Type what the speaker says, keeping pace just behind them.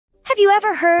you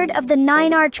ever heard of the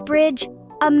Nine-Arch Bridge,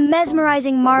 a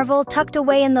mesmerizing marvel tucked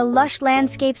away in the lush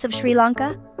landscapes of Sri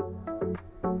Lanka?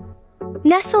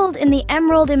 Nestled in the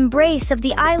emerald embrace of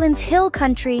the island's hill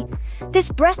country,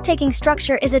 this breathtaking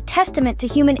structure is a testament to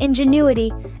human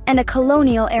ingenuity and a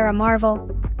colonial-era marvel.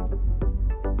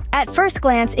 At first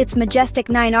glance, its majestic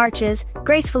 9 arches,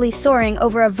 gracefully soaring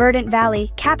over a verdant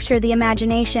valley, capture the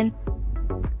imagination.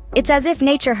 It's as if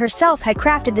nature herself had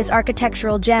crafted this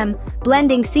architectural gem,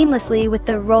 blending seamlessly with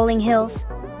the rolling hills.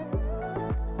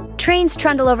 Trains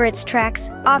trundle over its tracks,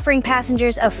 offering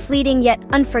passengers a fleeting yet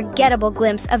unforgettable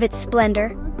glimpse of its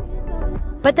splendor.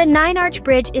 But the Nine-Arch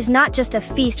Bridge is not just a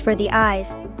feast for the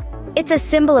eyes. It's a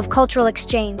symbol of cultural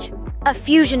exchange, a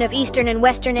fusion of Eastern and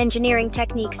Western engineering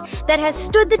techniques that has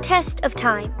stood the test of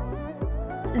time.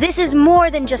 This is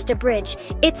more than just a bridge,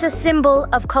 it's a symbol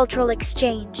of cultural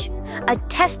exchange, a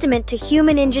testament to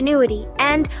human ingenuity,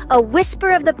 and a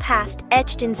whisper of the past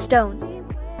etched in stone.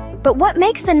 But what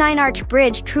makes the Nine-Arch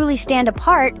Bridge truly stand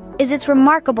apart is its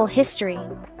remarkable history.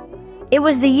 It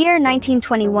was the year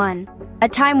 1921, a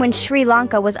time when Sri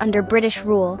Lanka was under British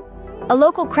rule. A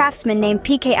local craftsman named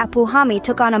P.K. Apuhami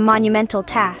took on a monumental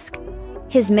task.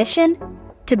 His mission?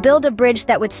 To build a bridge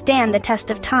that would stand the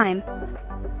test of time.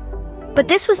 But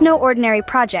this was no ordinary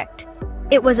project.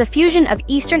 It was a fusion of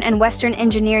Eastern and Western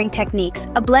engineering techniques,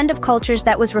 a blend of cultures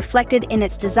that was reflected in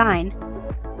its design.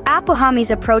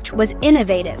 Apuhami's approach was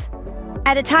innovative.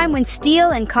 At a time when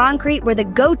steel and concrete were the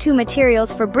go-to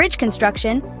materials for bridge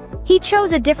construction, he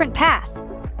chose a different path.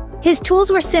 His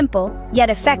tools were simple, yet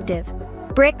effective: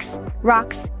 bricks,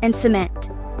 rocks, and cement.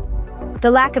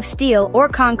 The lack of steel or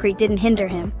concrete didn't hinder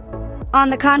him. On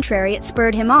the contrary, it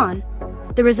spurred him on.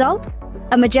 The result?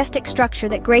 A majestic structure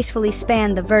that gracefully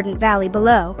spanned the verdant valley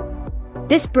below.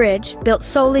 This bridge, built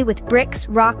solely with bricks,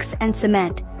 rocks, and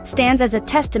cement, stands as a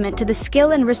testament to the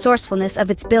skill and resourcefulness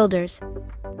of its builders.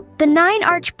 The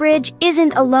Nine-Arch Bridge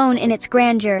isn't alone in its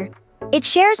grandeur. It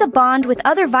shares a bond with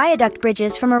other viaduct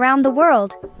bridges from around the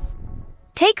world.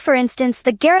 Take, for instance,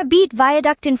 the Garabit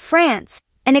Viaduct in France,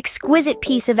 an exquisite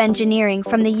piece of engineering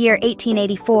from the year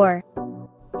 1884.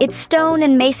 Its stone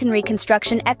and masonry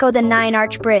construction echo the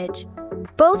Nine-Arch Bridge,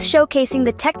 both showcasing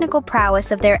the technical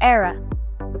prowess of their era.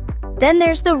 Then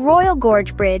there's the Royal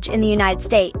Gorge Bridge in the United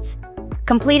States.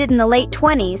 Completed in the late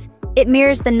 20s, it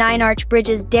mirrors the Nine-Arch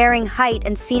Bridge's daring height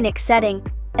and scenic setting.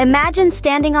 Imagine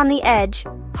standing on the edge,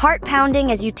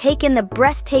 heart-pounding as you take in the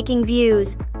breathtaking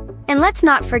views. And let's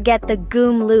not forget the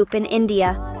Goom Loop in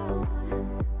India.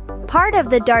 Part of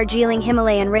the Darjeeling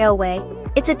Himalayan Railway,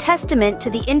 it's a testament to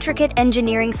the intricate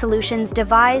engineering solutions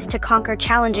devised to conquer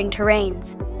challenging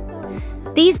terrains.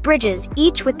 These bridges,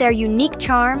 each with their unique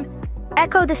charm,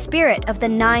 echo the spirit of the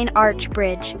Nine-Arch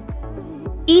Bridge.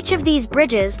 Each of these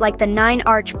bridges, like the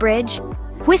Nine-Arch Bridge,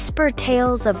 whisper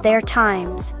tales of their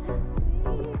times.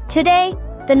 Today,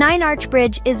 the Nine-Arch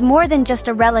Bridge is more than just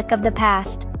a relic of the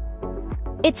past.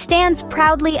 It stands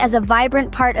proudly as a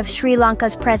vibrant part of Sri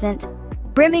Lanka's present,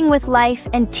 brimming with life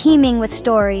and teeming with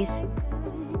stories.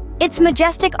 Its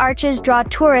majestic arches draw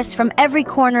tourists from every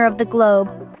corner of the globe,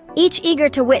 each eager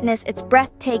to witness its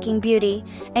breathtaking beauty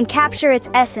and capture its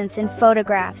essence in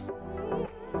photographs.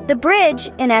 The bridge,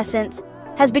 in essence,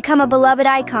 has become a beloved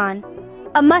icon,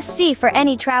 a must-see for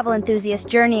any travel enthusiast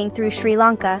journeying through Sri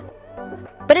Lanka.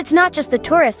 But it's not just the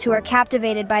tourists who are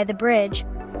captivated by the bridge.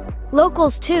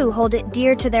 Locals, too, hold it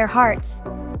dear to their hearts.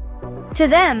 To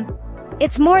them,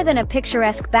 it's more than a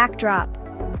picturesque backdrop.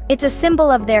 It's a symbol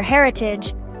of their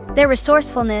heritage, their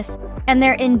resourcefulness, and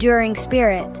their enduring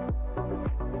spirit.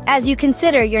 As you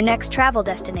consider your next travel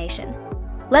destination,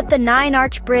 let the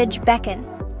Nine-Arch Bridge beckon.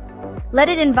 Let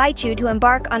it invite you to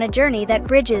embark on a journey that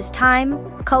bridges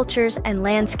time, cultures, and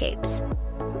landscapes.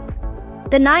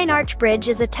 The Nine-Arch Bridge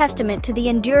is a testament to the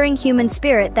enduring human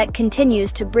spirit that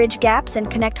continues to bridge gaps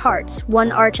and connect hearts,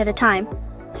 one arch at a time.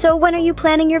 So when are you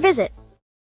planning your visit?